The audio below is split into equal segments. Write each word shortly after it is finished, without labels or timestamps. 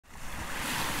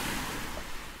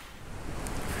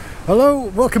Hello,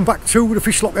 welcome back to the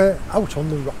Fish Locker out on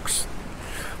the rocks.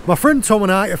 My friend Tom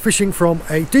and I are fishing from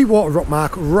a deep water rock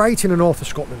mark right in the north of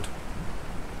Scotland.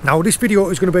 Now this video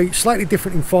is going to be slightly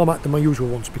different in format than my usual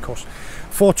ones because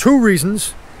for two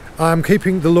reasons I'm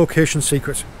keeping the location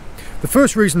secret. The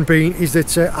first reason being is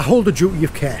that I hold a duty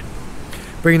of care,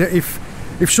 being that if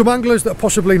some anglers that are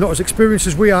possibly not as experienced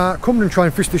as we are come and try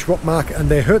and fish this rock mark and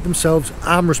they hurt themselves,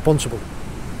 I'm responsible.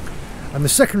 And the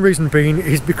second reason being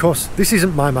is because this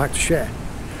isn't my mark to share.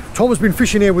 Tom has been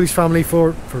fishing here with his family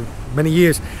for many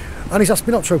years and he's asked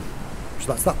me not to, so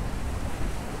that's that.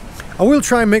 I will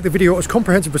try and make the video as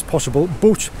comprehensive as possible,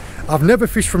 but I've never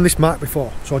fished from this mark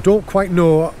before, so I don't quite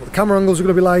know what the camera angles are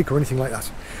going to be like or anything like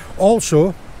that.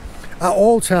 Also, at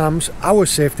all times, our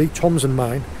safety, Tom's and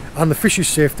mine, and the fish's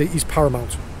safety is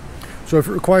paramount. So if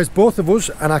it requires both of us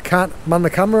and I can't man the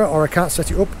camera or I can't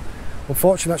set it up,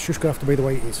 unfortunately that's just going to have to be the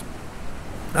way it is.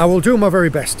 I will do my very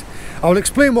best. I will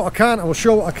explain what I can, I will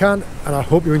show what I can, and I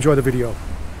hope you enjoy the video.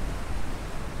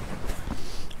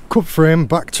 Cup frame,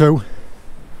 back to.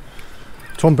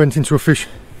 Tom bent into a fish.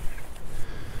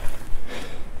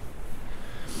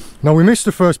 Now we missed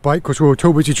the first bite because we were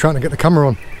too busy trying to get the camera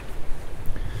on.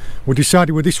 We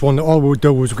decided with this one that all we would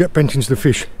do was get bent into the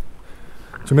fish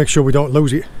to make sure we don't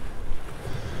lose it.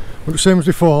 But the same as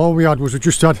before, all we had was we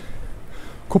just had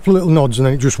a couple of little nods and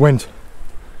then it just went.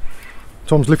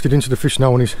 Tom's lifted into the fish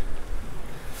now and he's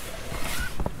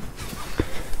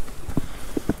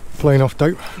playing off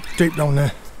deep down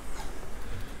there.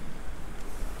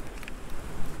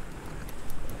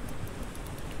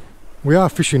 We are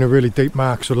fishing a really deep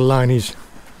mark, so the line is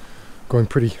going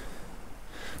pretty,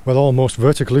 well, almost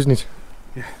vertical, isn't it?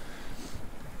 Yeah.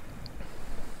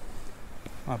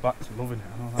 My back's loving it,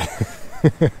 I know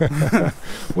that.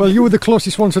 Well, you were the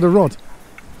closest one to the rod.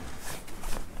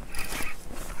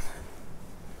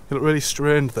 You look really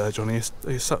strained there, Johnny.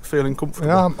 Are you sat feeling comfortable?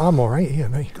 Yeah, I'm alright here,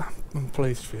 mate. I'm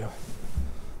pleased for you.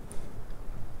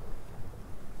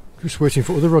 Just waiting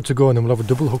for the other rod to go and then we'll have a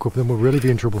double hook up, then we'll really be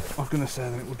in trouble. I was going to say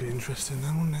that it would be interesting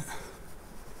then, wouldn't it?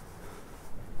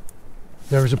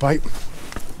 There is a bite.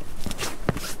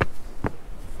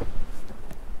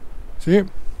 See it?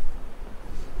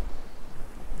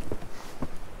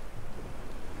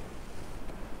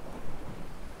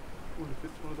 I wonder if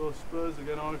it's one of those spurs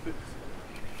again or if it's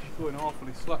going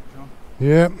awfully slack, John.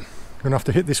 Yeah, gonna have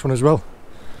to hit this one as well.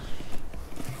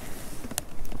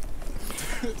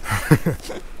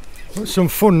 That's some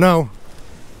fun now.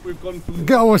 We've gone from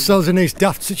get ourselves in these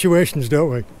daft situations, don't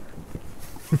we?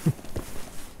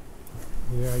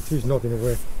 Yeah, it is nodding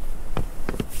away.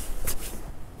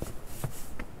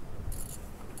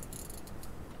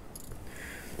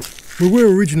 We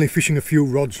were originally fishing a few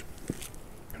rods,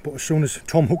 but as soon as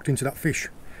Tom hooked into that fish,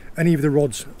 any of the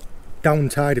rods down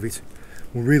tide of it,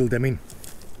 we reeled them in.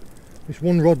 This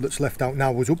one rod that's left out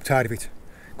now was up tide of it,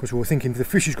 because we were thinking if the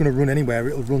fish is going to run anywhere,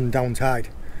 it'll run down tide.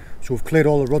 So we've cleared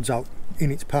all the rods out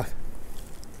in its path.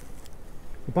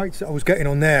 The bites that I was getting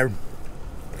on there,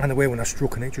 and the way when I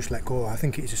struck and it just let go, I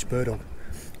think it is a spur dog.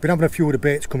 Been having a few of the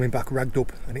baits coming back ragged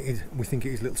up, and it is, we think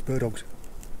it is little spur dogs.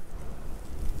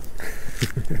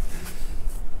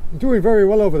 You're doing very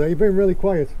well over there, you've been really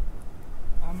quiet.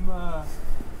 I'm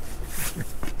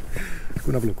Go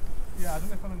and have a look. yeah, I don't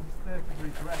know if I'm in a state of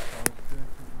regret or a state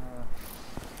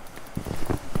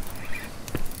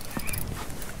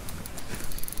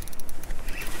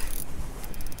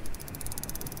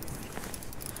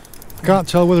I can't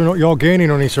tell whether or not you're gaining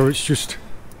on it or it's just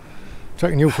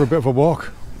taking you for a bit of a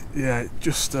walk. yeah,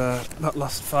 just that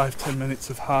last 5-10 minutes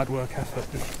of hard work effort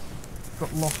just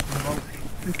got lost in about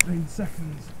 15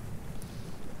 seconds.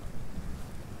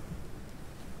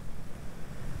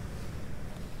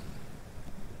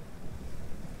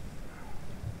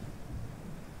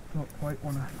 Don't quite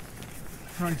want to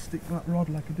try and stick that rod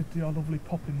like I did to your lovely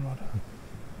popping rod.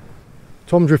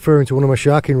 Tom's referring to one of my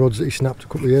sharking rods that he snapped a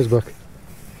couple of years back.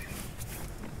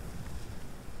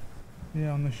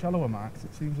 Yeah, on the shallower marks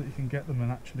it seems that you can get them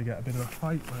and actually get a bit of a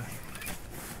fight there.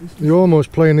 You're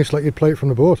almost playing this like you'd play it from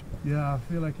the boat. Yeah, I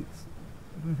feel like it's,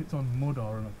 I don't know if it's on mud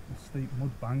or on a steep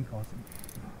mud bank or something.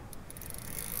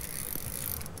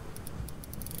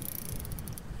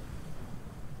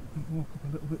 Walk up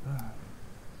a little bit there.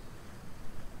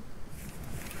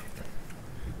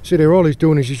 See there, all he's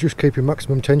doing is he's just keeping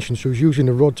maximum tension, so he's using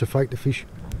the rod to fight the fish.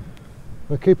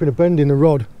 By keeping a bend in the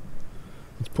rod,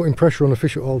 it's putting pressure on the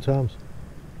fish at all times.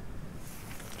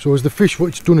 So as the fish, what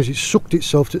it's done is it's sucked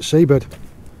itself to the seabed.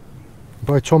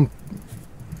 By Tom...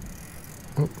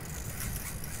 Oh.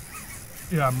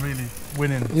 Yeah, I'm really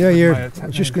winning. Yeah, I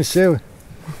was just going to say,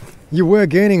 you were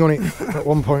gaining on it at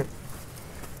one point.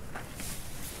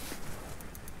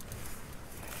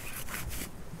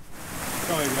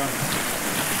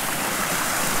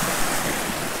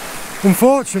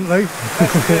 Unfortunately,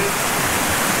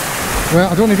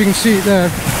 well, I don't know if you can see it there.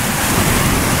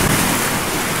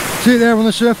 See it there on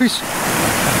the surface?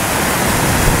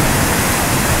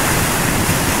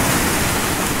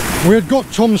 We had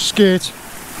got Tom's skate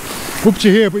up to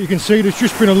here, but you can see there's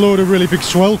just been a load of really big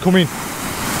swell coming.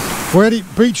 We had it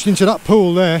beached into that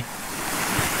pool there.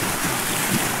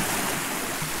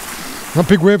 That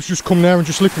big wave's just come there and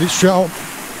just lifted it straight out.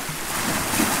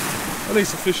 At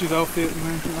least the fish is healthy at the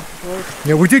moment.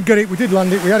 Yeah, we did get it, we did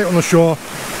land it, we had it on the shore.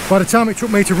 By the time it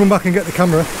took me to run back and get the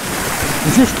camera,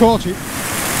 we just caught it.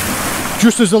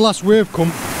 Just as the last wave come,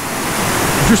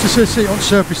 just to see it on the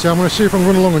surface there. I'm going to see if I can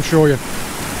run along and show you.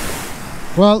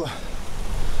 Well,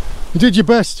 you did your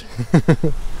best.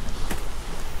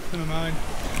 Never mind.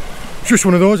 Just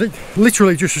one of those, it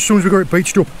literally just as soon as we got it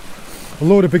beached up, a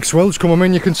load of big swells come. I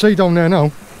mean, you can see down there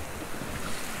now,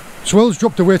 swells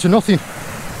dropped away to nothing.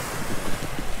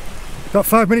 That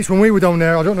 5 minutes when we were down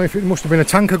there, I don't know if it must have been a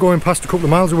tanker going past a couple of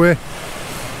miles away,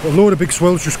 but a load of big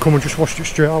swells just come and just washed it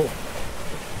straight out.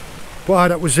 But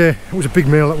aye, it was a big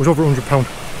meal. That was over £100.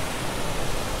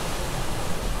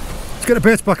 Let's get the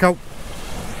baits back out.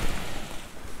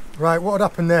 Right, what had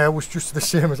happened there was just the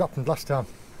same as happened last time.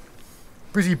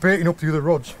 Busy baiting up the other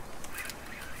rods.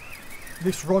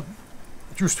 This rod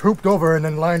just hooped over and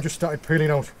then line just started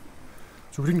peeling out.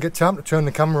 So we didn't get time to turn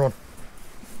the camera on.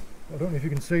 I don't know if you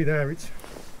can see there, it's...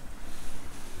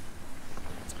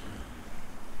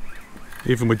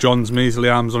 Even with John's measly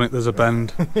arms on it, there's a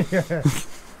bend. Yeah,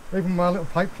 even my little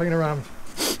pipe playing around.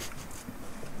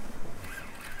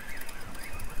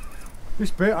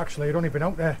 This bait actually had only been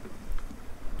out there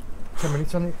 10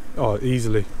 minutes on it. Oh,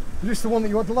 easily. Is this the one that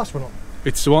you had the last one on?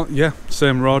 It's the one, yeah,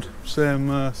 same rod, same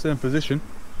position.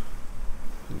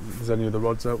 There's any other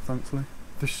rods out, thankfully.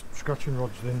 This scratching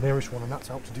rod's the nearest one and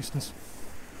that's out to distance.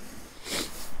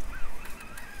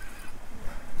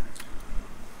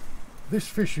 This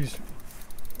fish is,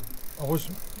 I was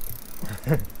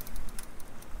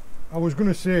going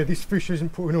to say this fish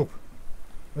isn't putting up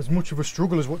as much of a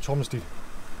struggle as what Tom's did.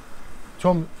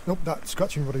 Tom, up that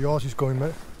scratching rod of yours is going,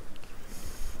 mate.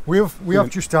 We have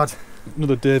just had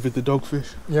another David the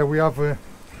dogfish. Yeah, we have.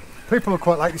 People are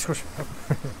quite like this because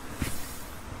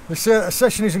they say a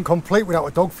session isn't complete without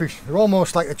a dogfish. They're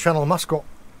almost like a channel mascot.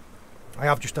 I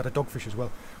have just had a dogfish as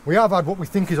well. We have had what we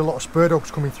think is a lot of spur dogs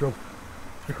coming through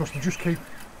because they just keep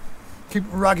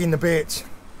ragging the baits,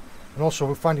 and also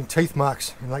we're finding teeth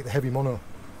marks in like the heavy mono.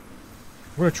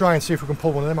 We're going to try and see if we can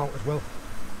pull one of them out as well.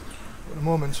 But at the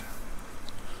moment,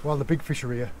 while the big fish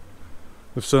are here,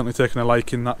 we've certainly taken a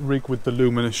liking. That rig with the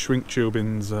luminous shrink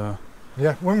tubings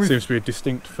yeah, seems to be a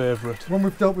distinct favourite. When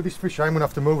we've dealt with this fish, I'm going to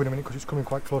have to move in a minute because it's coming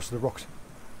quite close to the rocks.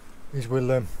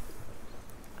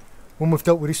 When we've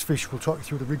dealt with this fish, we'll talk you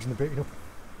through the rigs and the baiting up.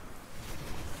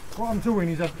 What I'm doing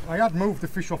is I had moved the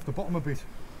fish off the bottom a bit.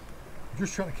 I'm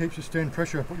just trying to keep sustained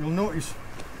pressure, but you'll notice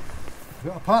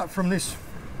that apart from this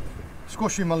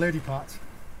squashing my lady parts,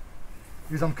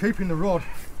 is I'm keeping the rod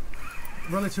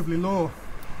relatively low.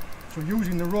 So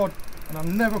using the rod, and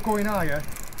I'm never going higher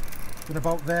than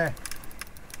about there.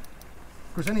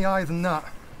 Because any higher than that,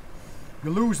 you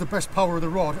lose the best power of the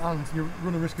rod and you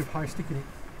run a risk of high sticking it.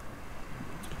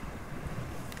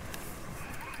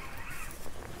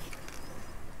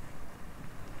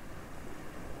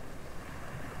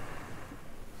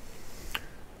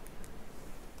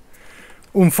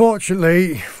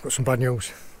 Unfortunately, I've got some bad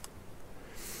news.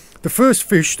 The first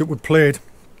fish that we'd played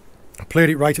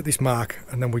it right at this mark,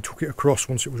 and then we took it across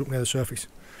once it was up near the surface.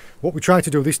 What we tried to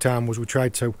do this time was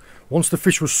once the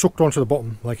fish was sucked onto the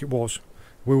bottom like it was,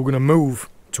 we were going to move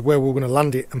to where we were going to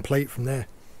land it and play it from there.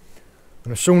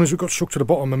 And as soon as it got sucked to the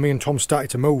bottom and me and Tom started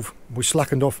to move, we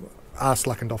slackened off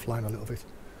line a little bit.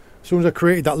 As soon as I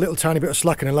created that little tiny bit of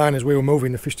slack in the line as we were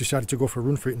moving, the fish decided to go for a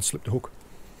run for it and slipped the hook.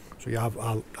 So yeah,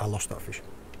 I lost that fish.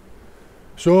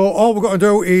 So all we've got to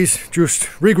do is just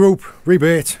regroup,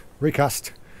 rebait,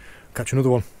 recast, catch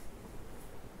another one.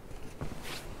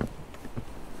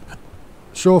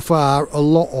 So far, a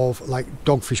lot of like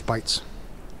dogfish bites.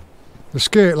 The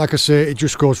skate, like I say, it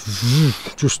just goes,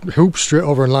 just hoops straight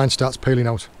over and line starts peeling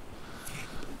out.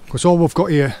 Because all we've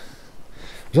got here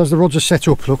is, as the rods are set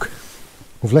up, look,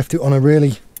 we've left it on a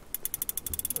really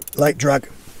light drag.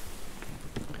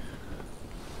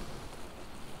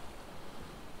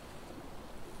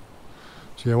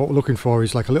 So yeah, what we're looking for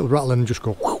is like a little rattle and just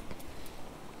go whoosh.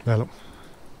 There, look.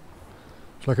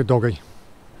 It's like a doggy.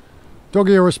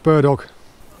 Doggy or a spur dog.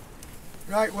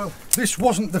 Right, well, this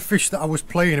wasn't the fish that I was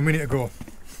playing a minute ago.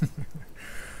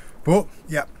 But,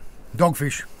 yeah,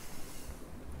 dogfish.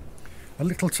 A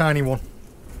little tiny one.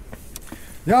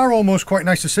 They are almost quite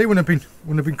nice to see when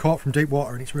they've been caught from deep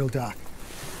water and it's real dark,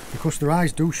 because their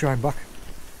eyes do shine back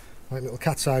like little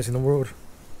cat's eyes in the road.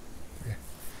 Yeah.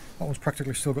 That one's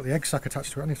practically still got the egg sac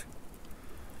attached to it, hasn't it?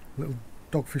 Little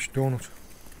dogfish donut.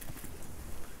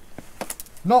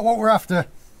 Not what we're after.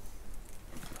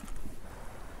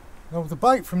 Now the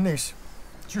bite from this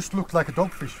just looked like a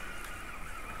dogfish.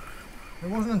 It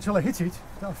wasn't until I hit it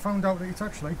that I found out that it's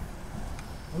actually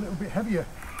a little bit heavier.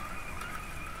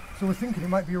 So we're thinking it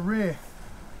might be a ray.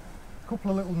 A couple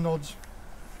of little nods,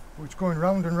 but it's going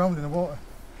round and round in the water.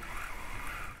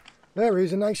 There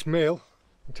is a nice male. You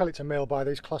can tell it's a male by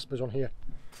these claspers on here.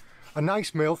 A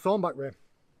nice male thornback ray.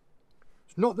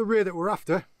 It's not the ray that we're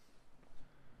after,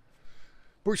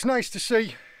 but it's nice to see.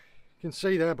 You can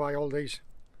see there by all these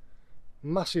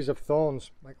masses of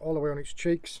thorns, like all the way on its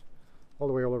cheeks, all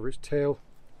the way all over its tail.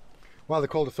 Why they're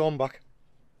called a thornback.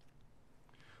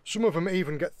 Some of them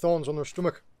even get thorns on their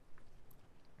stomach.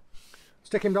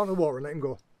 Stick him down to the water and let him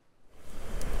go.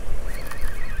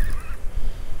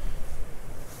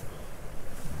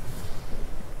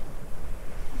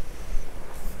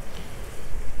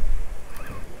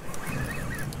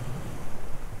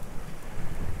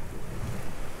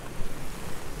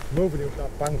 Moving up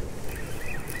that bank.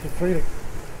 You can feel it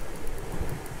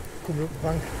coming up the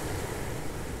bank.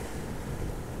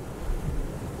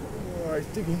 Oh, he's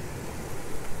digging.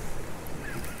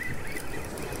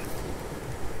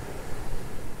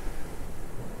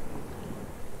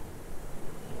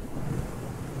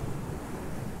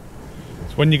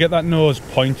 It's when you get that nose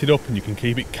pointed up and you can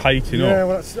keep it kiting up. Yeah,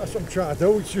 well that's what I'm trying to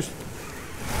do. It's just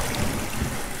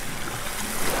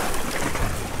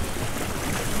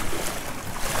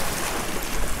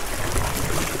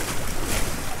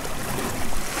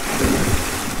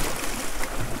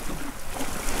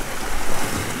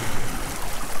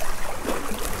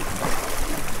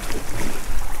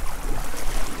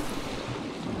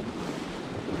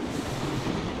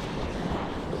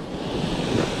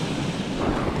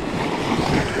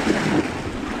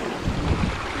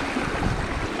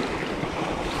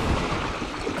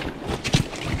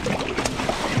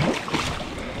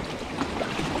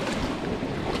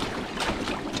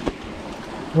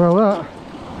well, that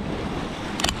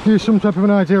gives some type of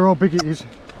an idea how big it is.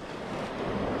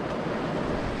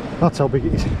 That's how big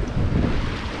it is.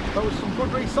 That was some good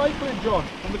recycling, John,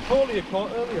 from the coal you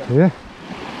caught earlier. Yeah.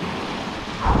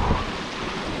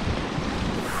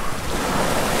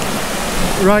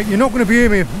 Right, you're not going to be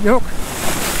hearing me. You're not...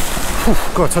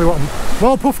 God, I tell you what, I'm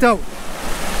all puffed out.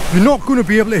 You're not going to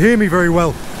be able to hear me very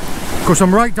well, because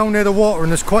I'm right down near the water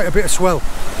and there's quite a bit of swell.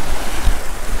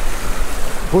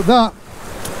 But that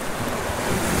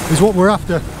is what we're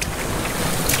after.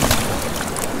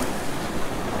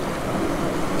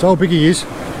 That's how big he is.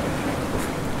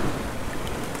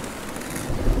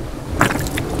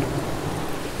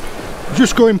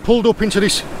 Just going pulled up into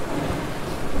this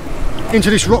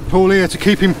rock pool here to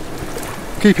keep him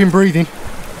breathing.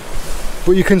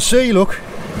 But you can see, look,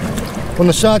 on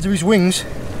the sides of his wings,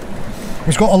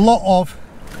 he's got a lot of,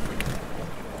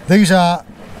 these are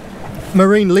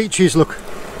marine leeches, look.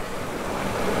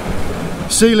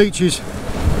 Sea leeches.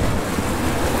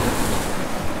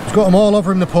 He's got them all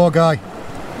over him, the poor guy.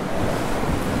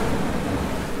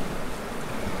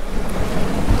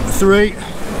 3,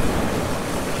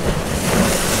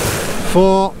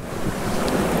 4,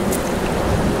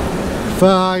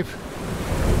 5,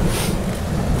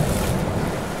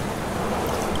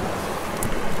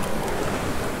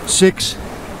 6,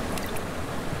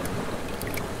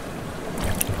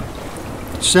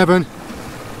 7.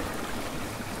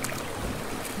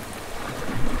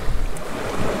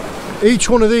 Each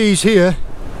one of these here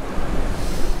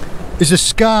is a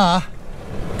scar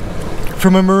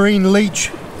from a marine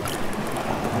leech.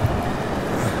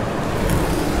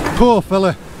 Poor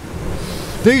fella.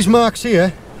 These marks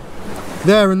here,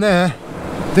 there and there,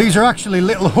 these are actually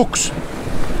little hooks,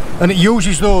 and it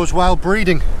uses those while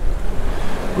breeding.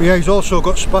 But yeah, he's also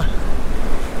got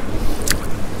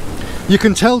You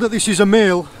can tell that this is a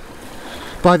male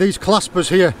by these claspers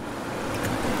here.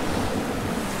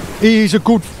 He's a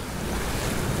good...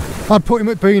 I'd put him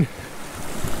at being...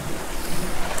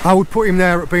 I would put him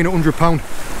there at being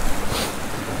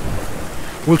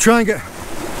 £100. We'll try and get...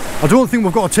 I don't think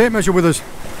we've got a tape measure with us.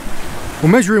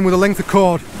 We'll measure him with a length of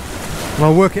cord and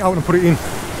I'll work it out and put it in.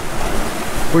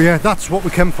 But yeah, that's what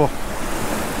we came for.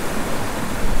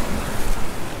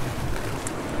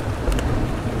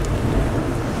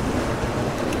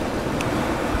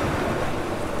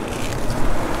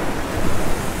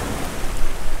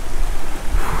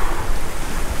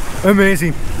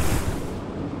 Amazing.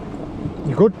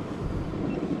 You good?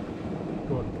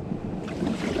 Good.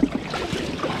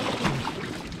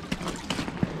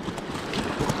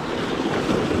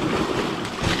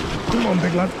 on,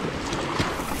 big lad.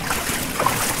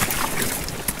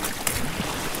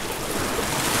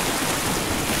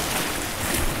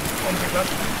 On, big lad.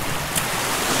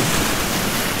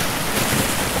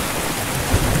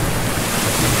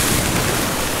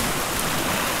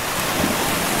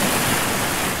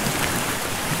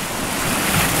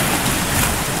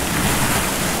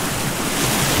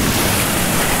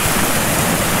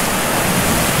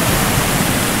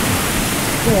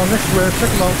 Go on, this way, take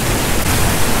a look.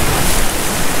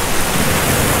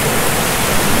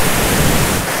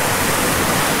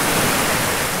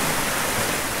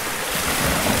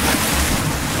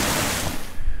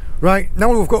 Right, now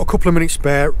we've got a couple of minutes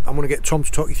spare, I'm going to get Tom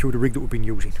to talk you through the rig that we've been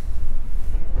using.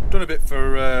 Done a bit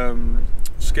for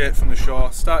skate from the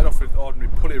shore. Started off with ordinary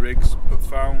pulley rigs, but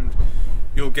found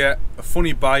you'll get a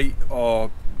funny bite or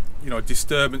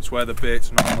disturbance where the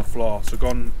bait's not on the floor. So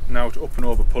gone now to up and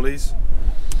over pulleys.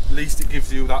 At least it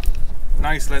gives you that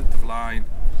nice length of line.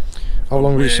 How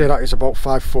long would you say that is? About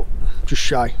 5 foot, just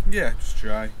shy? Yeah, just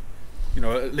shy.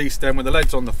 At least then when the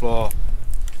lead's on the floor,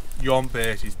 your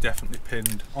bait is definitely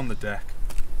pinned on the deck.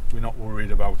 We're not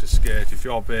worried about a skate. If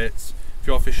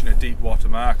you're fishing a deep water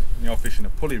mark and you're fishing a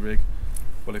pulley rig,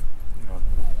 well,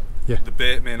 the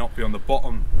bait may not be on the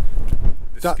bottom.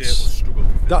 The skate will struggle to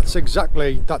fit.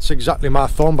 That's exactly my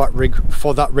thornback rig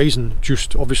for that reason.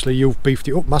 Just obviously you've beefed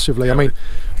it up massively. Yeah. I mean,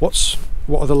 what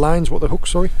are the lines? What are the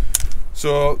hooks? Sorry.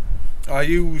 So I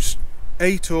use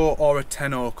 8/0 or a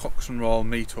 10/0 Cox and Roll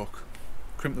meat hook.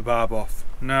 Crimp the barb off.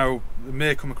 Now they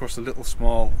may come across a little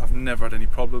small. I've never had any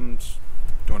problems.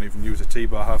 Don't even use a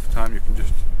T-bar half the time. You can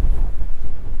just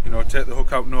take the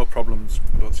hook out, no problems.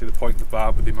 I don't see the point in the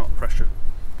barb with the amount of pressure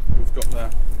we've got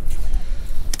there.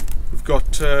 We've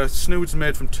got snoods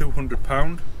made from 200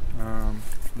 pound.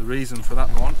 The reason for that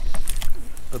one,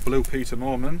 a Blue Peter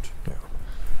moment.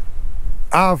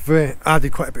 I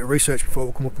did quite a bit of research before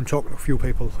we come up and talk to a few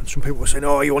people, and some people were saying,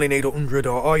 oh, you only need 100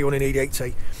 or oh, you only need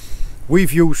 80.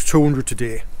 We've used 200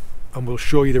 today, and we'll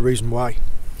show you the reason why.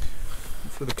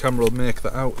 For the camera will make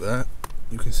that out there,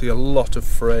 you can see a lot of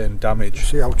fray and damage.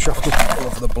 See how chaffed up all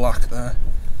over the black there.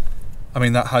 I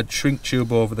mean, that had shrink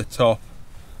tube over the top,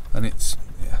 and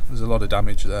there's a lot of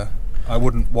damage there. I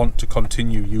wouldn't want to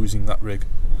continue using that rig.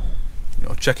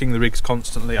 Checking the rigs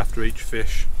constantly after each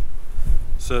fish,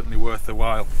 certainly worth the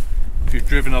while. If you've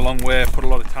driven a long way, put a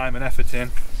lot of time and effort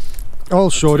in.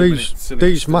 Also,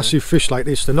 these massive fish like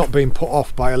this, they're not being put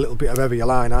off by a little bit of heavier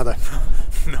line, are they?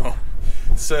 No,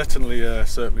 certainly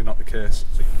not the case.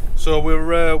 So we're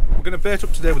going to bait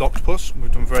up today with octopus.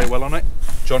 We've done very well on it.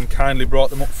 John kindly brought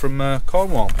them up from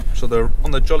Cornwall, so they're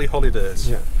on the jolly holidays.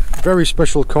 Yeah, very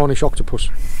special Cornish octopus.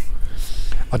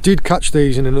 I did catch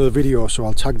these in another video, so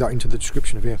I'll tag that into the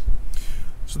description of here.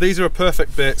 So these are a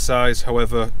perfect bait size.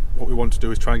 However, what we want to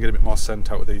do is try and get a bit more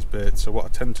scent out of these baits. So what I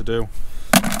tend to do,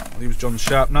 I'll use John's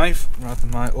sharp knife rather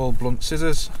than my old blunt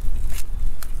scissors,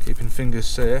 keeping fingers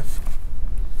safe.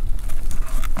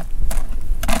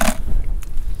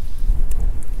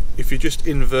 If you just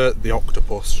invert the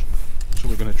octopus, so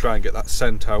we're going to try and get that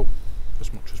scent out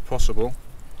as much as possible.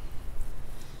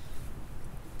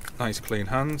 Nice clean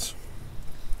hands.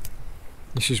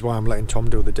 This is why I'm letting Tom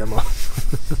do the demo.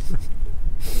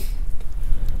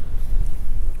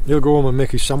 He'll go home and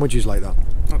make his sandwiches like that.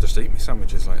 I'll just eat my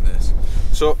sandwiches like this.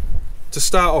 So to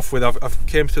start off with, I've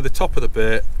came to the top of the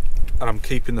bait and I'm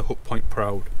keeping the hook point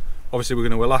proud. Obviously we're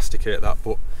going to elasticate that,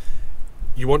 but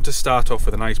you want to start off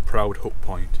with a nice proud hook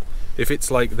point. If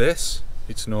it's like this,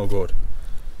 it's no good.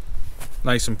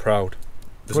 Nice and proud.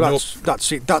 Well,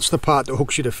 that's it. That's the part that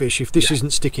hooks you the fish. If this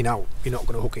isn't sticking out, you're not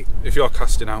going to hook it. If you're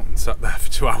casting out and sat there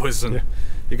for 2 hours and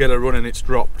you get a run and it's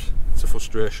dropped, it's a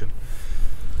frustration.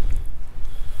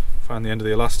 Find the end of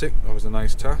the elastic. That was a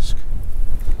nice task.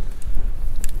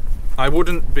 I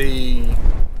wouldn't be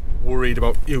worried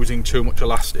about using too much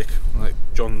elastic, like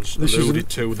John's alluded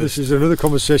to. This is another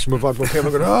conversation we've had with people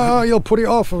going, oh, you'll put it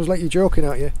off. I was like, you're joking,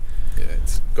 aren't you? Yeah,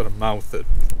 it's got a mouth that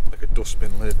like a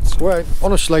dustbin lid. So. Well,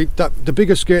 honestly, the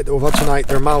biggest skate that we've had tonight,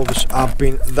 their mouths have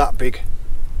been that big.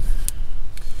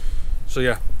 So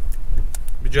yeah,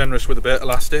 be generous with a bit of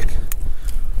elastic.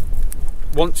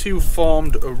 Once you've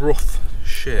formed a rough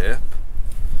shape,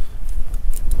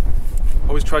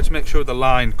 always try to make sure the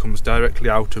line comes directly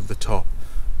out of the top.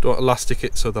 Don't elastic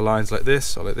it so the line's like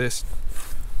this or like this.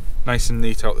 Nice and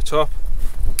neat out the top.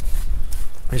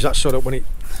 Is that so that when it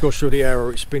goes through the air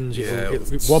or it spins,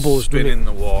 it wobbles, spin in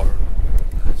the water.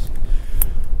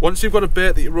 Once you've got a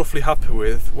bait that you're roughly happy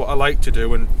with, what I like to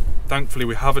do, and thankfully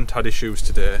we haven't had issues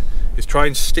today, is try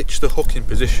and stitch the hook in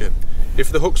position. If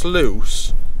the hook's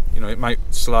loose, you know, it might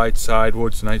slide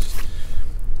sideways.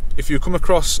 If you come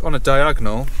across on a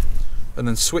diagonal, and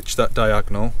then switch that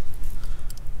diagonal,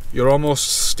 you're almost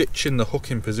stitching the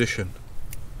hook in position.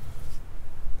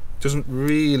 Doesn't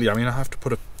really, I mean, I have to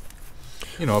put a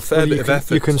fair bit of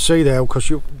effort. You can see there,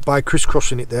 because by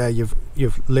crisscrossing it there, you've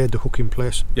laid the hook in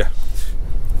place. Yeah.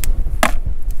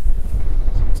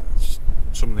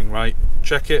 Something right.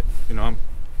 Check it. I'm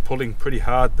pulling pretty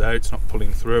hard there. It's not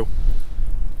pulling through.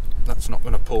 That's not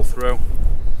going to pull through.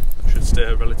 That should stay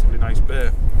a relatively nice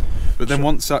bait. But then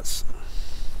once that's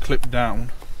clipped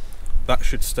down, that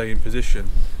should stay in position.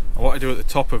 And what I do at the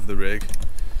top of the rig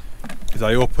is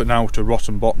I open out a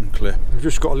rotten bottom clip. You've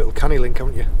just got a little canny link,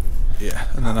 haven't you? Yeah,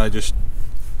 and then I just,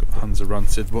 hands are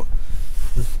rancid, but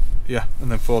yeah,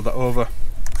 and then fold that over.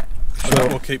 And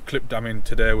that will keep clipped down. I mean,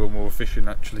 today when we were fishing,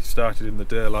 actually started in the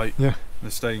daylight. Yeah. And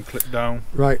they're staying clipped down.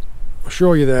 Right, I'll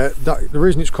show you there. The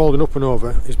reason it's called an up and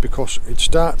over is because it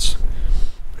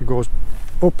goes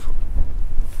up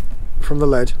from the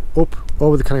lead, up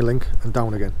over the canny link and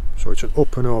down again. So it's an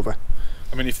up and over.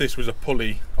 I mean, if this was a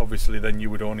pulley, obviously then you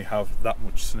would only have that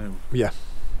much snood. Yeah.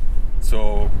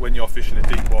 So when you're fishing a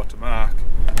deep water mark,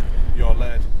 your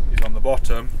lead is on the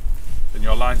bottom and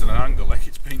your line's at an angle like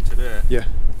it's been today. Yeah.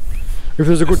 If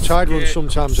there's a good tide run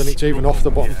sometimes, and it's even off the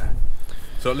bottom. Yeah.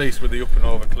 So at least with the up and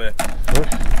over clip,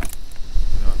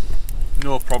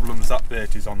 no problems, that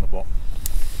bait is on the bottom.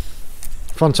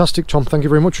 Fantastic, Tom, thank you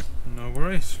very much. No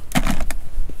worries.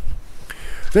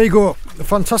 There you go, a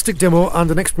fantastic demo and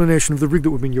an explanation of the rig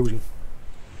that we've been using.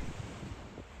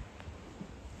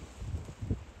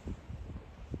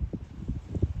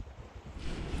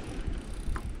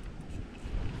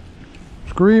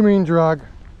 Screaming drag,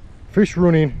 fish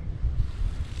running,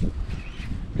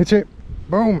 hit it,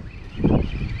 boom.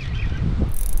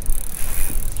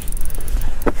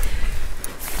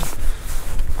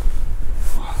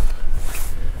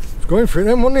 It's going for it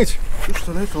then, wasn't it? Just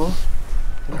a little.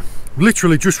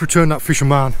 Literally just returned that fish of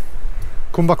mine,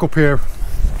 come back up here,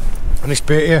 and this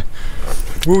bait here,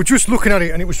 we were just looking at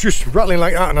it and it was just rattling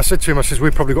like that, and I said to him, I says,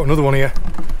 we've probably got another one here.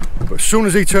 But as soon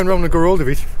as he turned around and got hold of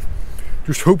it,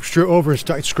 just hooped straight over and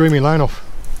started screaming line off.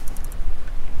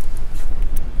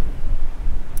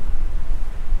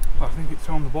 I think it's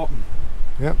on the bottom.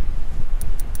 Yep.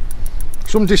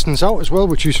 Some distance out as well,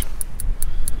 which is...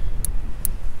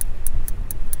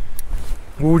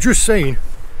 We were just saying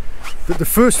that the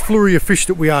first flurry of fish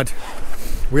that we had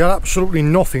absolutely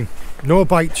nothing. No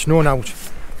bites, no nout.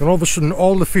 Then all of a sudden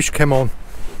all the fish came on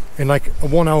in like a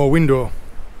 1 hour window.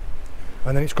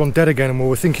 And then it's gone dead again, and we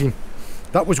were thinking,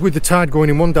 that was with the tide going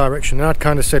in one direction, and I'd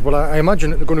kind of said, well, I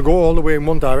imagine that they're going to go all the way in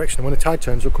one direction, and when the tide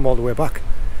turns they'll come all the way back.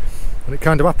 And it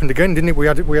kind of happened again, didn't it? We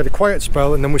had a quiet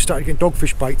spell, and then we started getting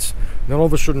dogfish bites, and then all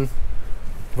of a sudden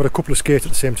we've had a couple of skate at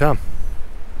the same time.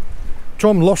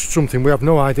 Tom lost something, we have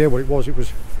no idea what it was.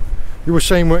 You were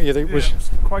saying, weren't you, that it was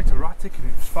quite erratic, and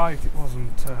it was fight, it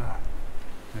wasn't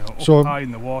up high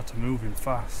in the water, moving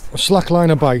fast. A slack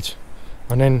liner bite,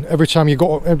 and then every time you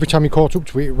caught up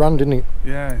to it, it ran, didn't it?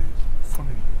 Yeah.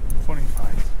 Funny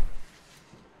fight.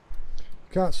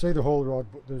 Can't see the whole rod,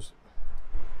 but there's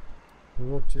a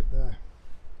rod tip there.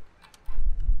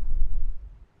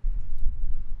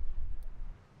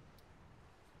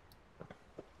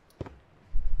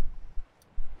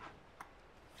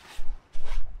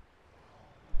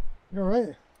 You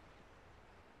alright?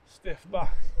 Stiff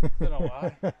back, don't know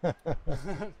why.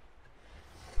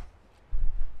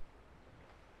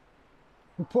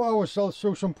 We put ourselves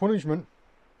through some punishment.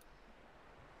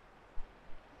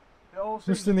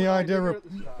 Just in the idea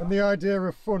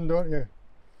of fun, don't you?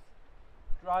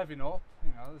 Driving up,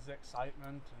 there's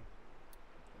excitement and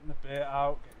getting the bait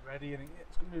out, get ready, and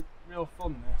it's going to be real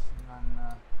fun this. And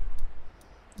then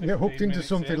you get hooked into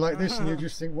something like this, and you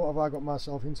just think, what have I got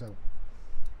myself into?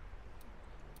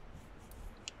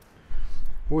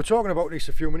 We were talking about this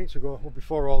a few minutes ago,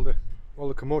 before all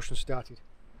the commotion started,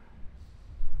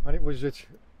 and it was that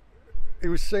he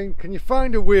was saying, can you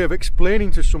find a way of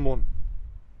explaining to someone,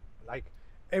 like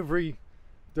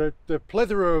the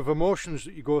plethora of emotions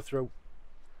that you go through,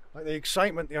 like the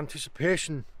excitement, the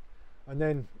anticipation, and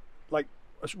then like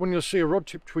when you'll see a rod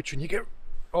tip twitch and you get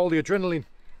all the adrenaline,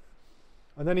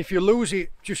 and then if you lose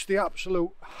it, just the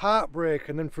absolute heartbreak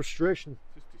and then frustration.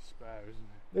 Just despair,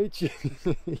 isn't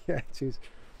it? Yeah, it is.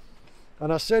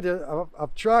 And I said,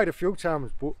 I've tried a few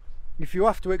times, but if you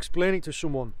have to explain it to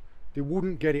someone, they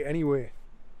wouldn't get it anyway.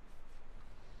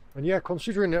 And yeah,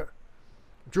 considering that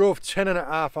I drove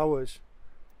 10.5 hours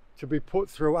to be put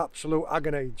through absolute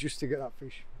agony just to get that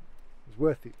fish, it's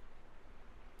worth it.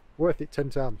 Worth it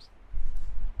 10 times.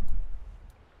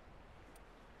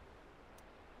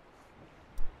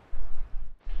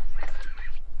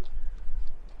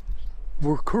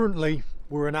 We're currently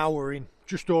we're an hour in,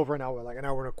 just over an hour, like an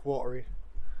hour and a quarter in.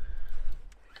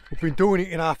 We've been doing it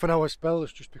in half an hour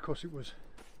spells just because it was,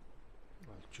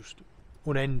 well, just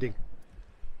unending.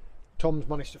 Tom's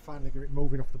managed to finally get it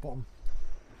moving off the bottom.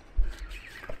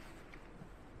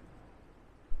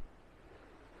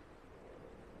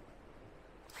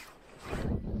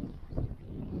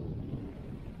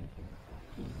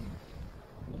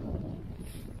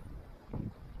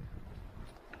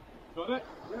 Got it?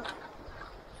 Yeah.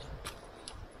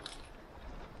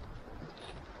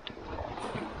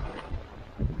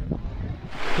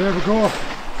 There we go.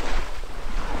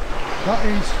 That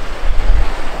is.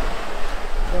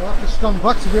 I'll have to stand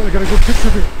back to be able to get a good picture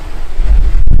of it.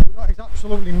 But that is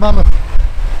absolutely mammoth.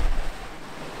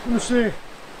 I'm going to say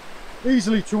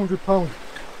easily 200 £.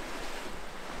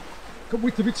 Got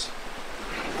width of its,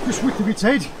 just width of its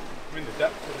head. I mean the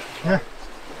depth of it. Yeah.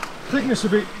 Thickness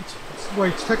of it, it's the way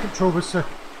it's taken troubles to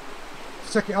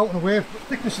take it out and away. But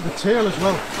thickness of the tail as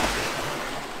well.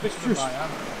 It's just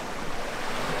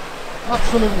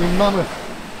absolutely mammoth.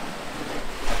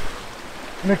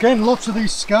 And again, lots of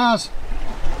these scars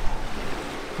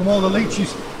from all the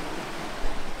leeches.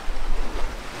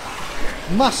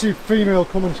 Massive female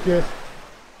common skate.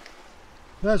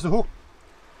 There's the hook.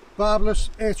 Barbless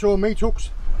 8-0 meat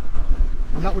hooks.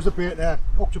 And that was the bait there,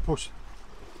 octopus.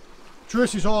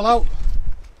 Traces all out.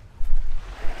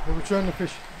 We'll return the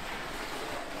fish.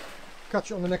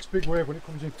 Catch it on the next big wave when it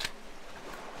comes in.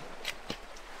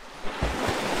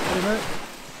 Ready, mate?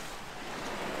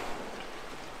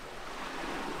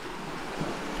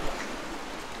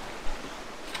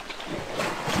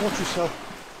 Just watch yourself.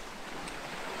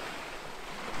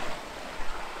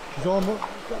 She's almost.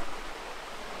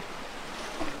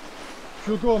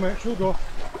 She'll go, mate, she'll go.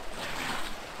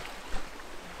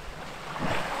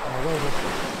 Oh, well done.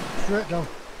 Straight down.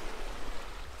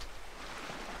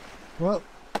 Well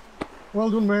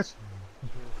done, mate.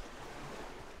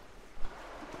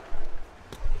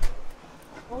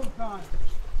 All time.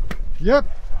 Yep.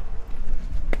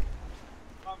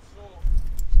 I'm sore.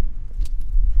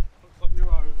 Looks like you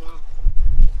are as well.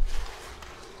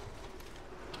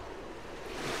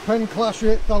 Penn Clash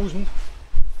 8000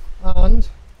 and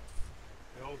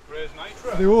The old Grey's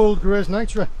Nitra. the old Grey's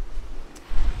Nitra.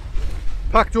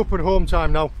 Packed up at home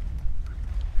time now.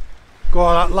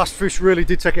 God, that last fish really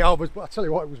did take it out of us, but I tell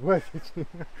you what, it was worth it.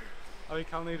 I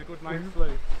think I'll need a good night's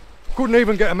sleep. Couldn't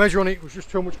even get a measure on it, it was just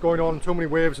too much going on, too many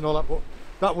waves and all that, but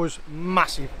that was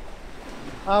massive.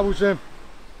 I was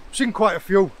seen quite a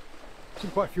few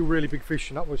really big fish,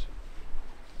 and that was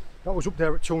up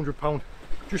there at 200 £.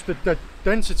 Just the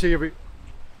density of it.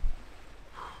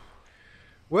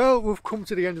 Well, we've come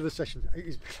to the end of the session. It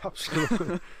is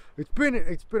absolutely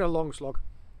it's been a long slog.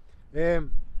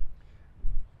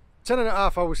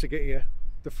 10.5 hours to get here.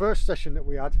 The first session that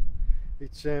we had,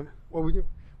 it's well,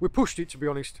 we pushed it, to be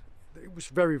honest. It was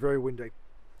very, very windy.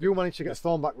 You managed to get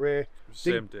Thornback Ray. It was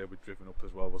the same day we'd driven up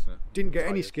as well, wasn't it? Didn't get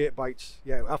any skate bites.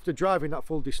 Yeah, after driving that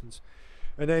full distance.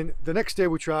 And then the next day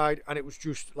we tried, and it was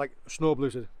just like a snow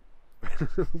blizzard.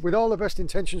 With all the best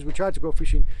intentions, we tried to go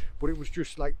fishing, but it was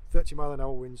just like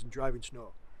 30-mile-an-hour winds and driving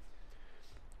snow.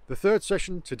 The third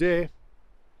session today,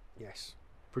 yes,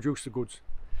 produced the goods.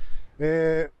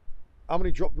 How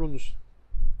many dropped runs?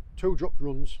 2 dropped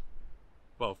runs.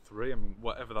 Well, 3. I mean,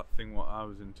 whatever that thing what I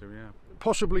was into, yeah.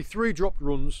 Possibly 3 dropped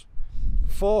runs,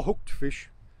 4 hooked fish.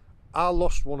 I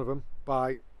lost one of them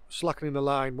by slackening the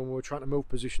line when we were trying to move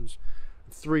positions.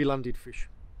 3 landed fish.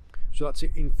 So that's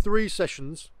it. In 3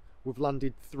 sessions, we've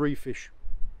landed 3 fish.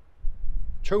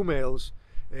 2 males.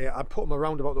 I put them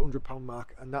around about the £100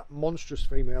 mark, and that monstrous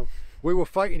female, we were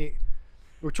fighting it.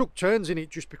 We took turns in it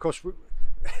just because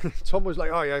Tom was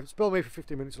like, oh yeah, spell me for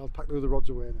 15 minutes and I'll pack the other rods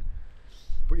away then.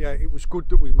 But yeah, it was good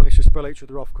that we managed to spell each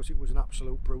other off, because it was an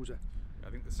absolute bruiser. I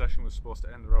think the session was supposed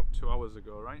to end about 2 hours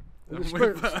ago, right?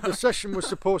 The session was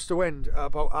supposed to end at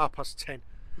about 10:30,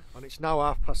 and it's now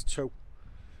 2:30.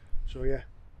 So yeah,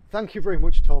 thank you very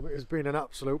much, Tom. It has been an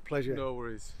absolute pleasure. No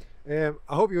worries. I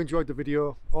hope you enjoyed the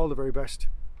video. All the very best.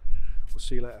 We'll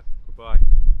see you later. Goodbye.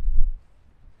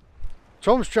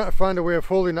 Tom's trying to find a way of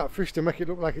holding that fish to make it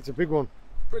look like it's a big one.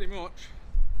 Pretty much.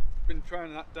 Been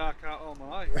trying that dark out all my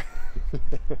life.